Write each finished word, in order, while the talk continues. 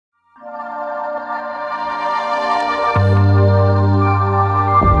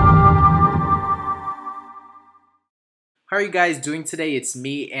How are you guys doing today? It's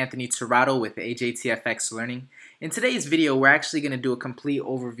me, Anthony Tirado with AJT FX Learning. In today's video, we're actually going to do a complete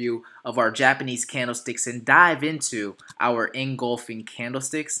overview of our Japanese candlesticks and dive into our engulfing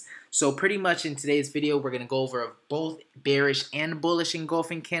candlesticks. So pretty much in today's video, we're going to go over both bearish and bullish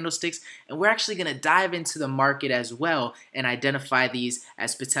engulfing candlesticks, and we're actually going to dive into the market as well and identify these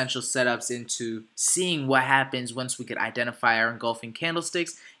as potential setups into seeing what happens once we could identify our engulfing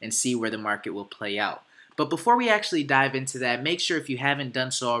candlesticks and see where the market will play out. But before we actually dive into that, make sure if you haven't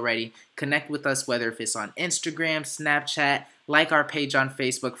done so already, connect with us, whether if it's on Instagram, Snapchat, like our page on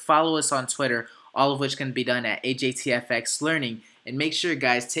Facebook, follow us on Twitter, all of which can be done at AJT FX Learning. And make sure,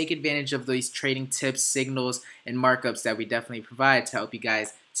 guys, take advantage of these trading tips, signals, and markups that we definitely provide to help you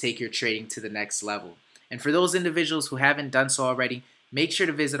guys take your trading to the next level. And for those individuals who haven't done so already, make sure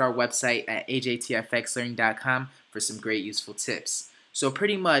to visit our website at ajtfxlearning.com for some great useful tips. So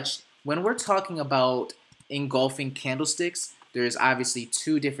pretty much, when we're talking about engulfing candlesticks, there's obviously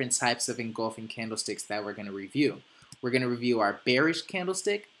two different types of engulfing candlesticks that we're going to review. We're going to review our bearish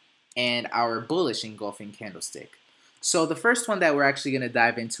candlestick and our bullish engulfing candlestick. So the first one that we're actually going to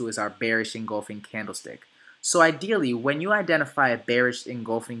dive into is our bearish engulfing candlestick. So ideally, when you identify a bearish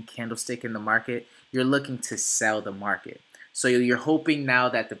engulfing candlestick in the market, you're looking to sell the market. So you're hoping now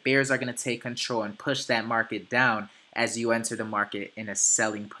that the bears are going to take control and push that market down as you enter the market in a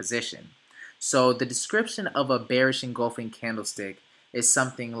selling position. So the description of a bearish engulfing candlestick is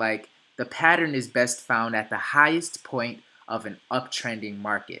something like the pattern is best found at the highest point of an uptrending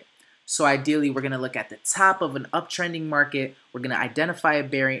market. So ideally, we're going to look at the top of an uptrending market, we're going to identify a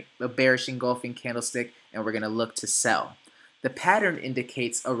bearish engulfing candlestick, and we're going to look to sell. The pattern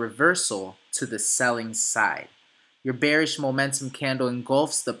indicates a reversal to the selling side. Your bearish momentum candle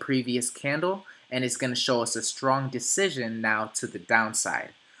engulfs the previous candle, and it's going to show us a strong decision now to the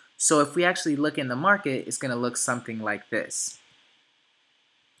downside. So if we actually look in the market, it's going to look something like this,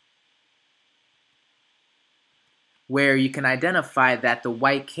 where you can identify that the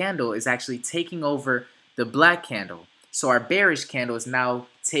white candle is actually taking over the black candle. So our bearish candle is now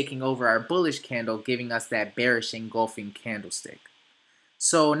taking over our bullish candle, giving us that bearish engulfing candlestick.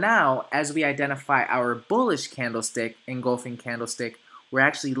 So now, as we identify our bullish candlestick, engulfing candlestick, we're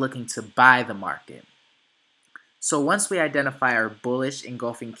actually looking to buy the market. So once we identify our bullish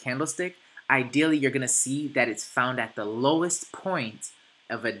engulfing candlestick, ideally you're going to see that it's found at the lowest point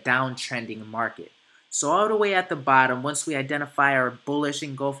of a downtrending market. So all the way at the bottom, once we identify our bullish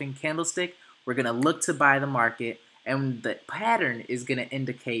engulfing candlestick, we're going to look to buy the market, and the pattern is going to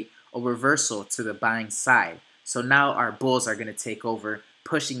indicate a reversal to the buying side. So now our bulls are going to take over,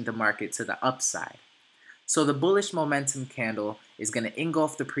 pushing the market to the upside. So the bullish momentum candle is going to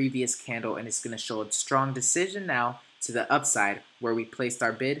engulf the previous candle, and it's going to show a strong decision now to the upside where we placed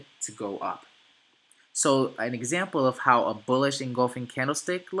our bid to go up. So an example of how a bullish engulfing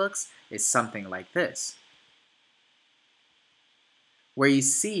candlestick looks is something like this, where you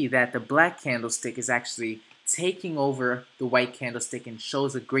see that the black candlestick is actually taking over the white candlestick and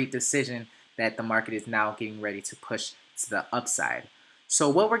shows a great decision that the market is now getting ready to push to the upside. So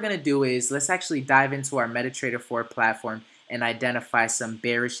what we're going to do is let's actually dive into our MetaTrader 4 platform and identify some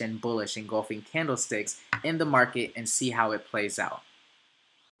bearish and bullish engulfing candlesticks in the market and see how it plays out.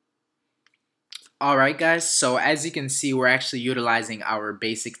 Alright guys, so as you can see, we're actually utilizing our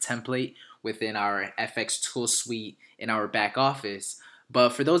basic template within our FX tool suite in our back office.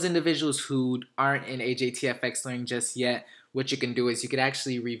 But for those individuals who aren't in AJT FX Learning just yet, what you can do is you could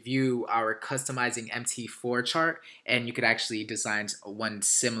actually review our customizing MT4 chart, and you could actually design one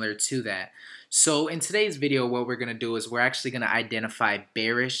similar to that. So in today's video, what we're going to do is we're actually going to identify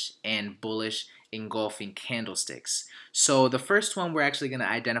bearish and bullish engulfing candlesticks. So the first one we're actually going to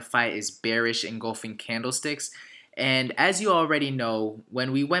identify is bearish engulfing candlesticks. And as you already know,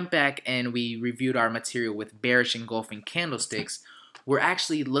 when we went back and we reviewed our material with bearish engulfing candlesticks, we're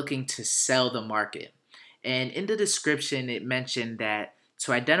actually looking to sell the market. And in the description, it mentioned that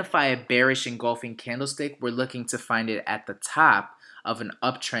to identify a bearish engulfing candlestick, we're looking to find it at the top of an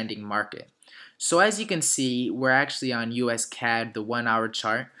uptrending market. So as you can see, we're actually on US CAD, the 1 hour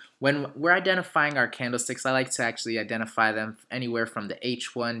chart. When we're identifying our candlesticks, I like to actually identify them anywhere from the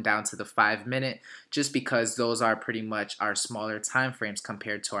H1 down to the 5 minute, just because those are pretty much our smaller time frames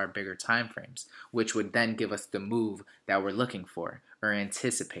compared to our bigger time frames, which would then give us the move that we're looking for or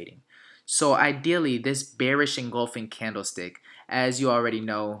anticipating. So ideally, this bearish engulfing candlestick, as you already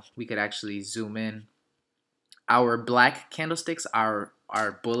know, we could actually zoom in. Our black candlesticks are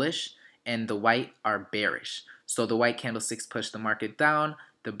bullish and the white are bearish. So the white candlesticks push the market down,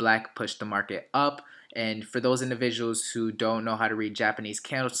 the black push the market up. And for those individuals who don't know how to read Japanese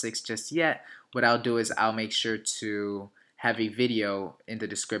candlesticks just yet, what I'll do is I'll make sure to have a video in the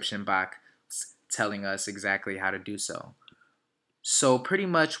description box telling us exactly how to do so. So pretty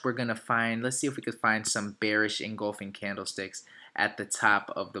much we're gonna find, let's see if we could find some bearish engulfing candlesticks at the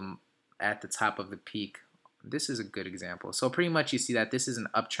top of the peak. This is a good example. So pretty much you see that this is an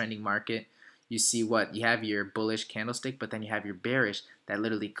uptrending market. You see what you have, your bullish candlestick, but then you have your bearish that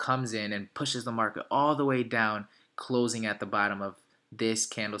literally comes in and pushes the market all the way down, closing at the bottom of this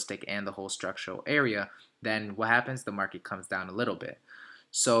candlestick and the whole structural area. Then what happens? The market comes down a little bit.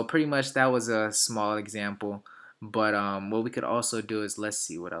 So pretty much that was a small example. But what we could also do is, let's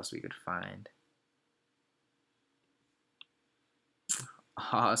see what else we could find.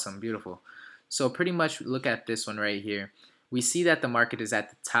 Awesome, beautiful. So pretty much look at this one right here. We see that the market is at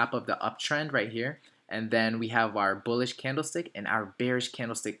the top of the uptrend right here. And then we have our bullish candlestick, and our bearish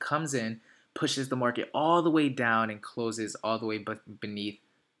candlestick comes in, pushes the market all the way down, and closes all the way beneath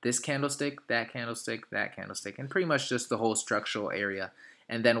this candlestick, that candlestick, that candlestick, and pretty much just the whole structural area.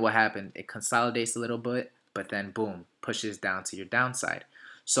 And then what happened? It consolidates a little bit, but then boom, pushes down to your downside.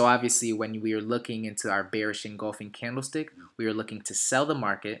 So obviously when we are looking into our bearish engulfing candlestick, we are looking to sell the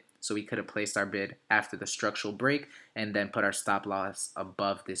market. So we could have placed our bid after the structural break and then put our stop loss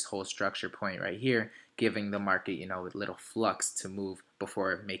above this whole structure point right here, giving the market, you know, a little flux to move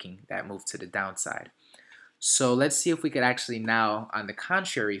before making that move to the downside. So let's see if we could actually now, on the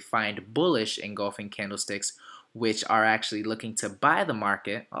contrary, find bullish engulfing candlesticks, which are actually looking to buy the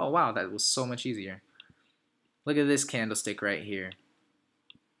market. Oh wow, that was so much easier. Look at this candlestick right here.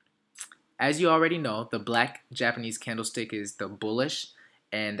 As you already know, the black Japanese candlestick is the bullish,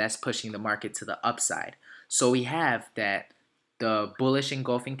 and that's pushing the market to the upside. So we have that the bullish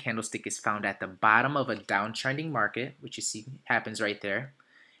engulfing candlestick is found at the bottom of a downtrending market, which you see happens right there.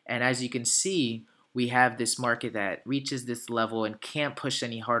 And as you can see, we have this market that reaches this level and can't push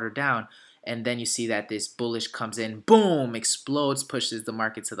any harder down. And then you see that this bullish comes in, boom, explodes, pushes the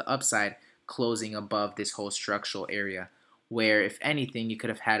market to the upside, closing above this whole structural area, where if anything you could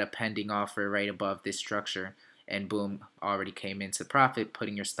have had a pending offer right above this structure, and boom, already came into profit,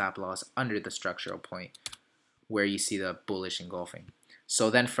 putting your stop loss under the structural point where you see the bullish engulfing. So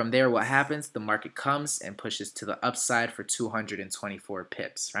then from there what happens? The market comes and pushes to the upside for 224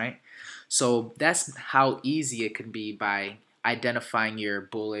 pips, right? So that's how easy it can be by identifying your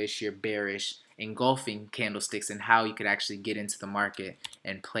bullish, your bearish, engulfing candlesticks, and how you could actually get into the market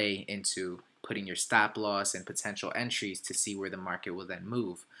and play into putting your stop loss and potential entries to see where the market will then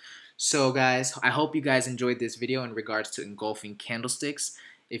move. So guys, I hope you guys enjoyed this video in regards to engulfing candlesticks.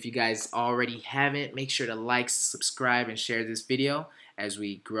 If you guys already haven't, make sure to like, subscribe, and share this video as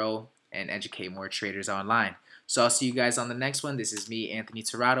we grow and educate more traders online. So I'll see you guys on the next one. This is me, Anthony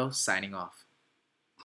Tirado, signing off.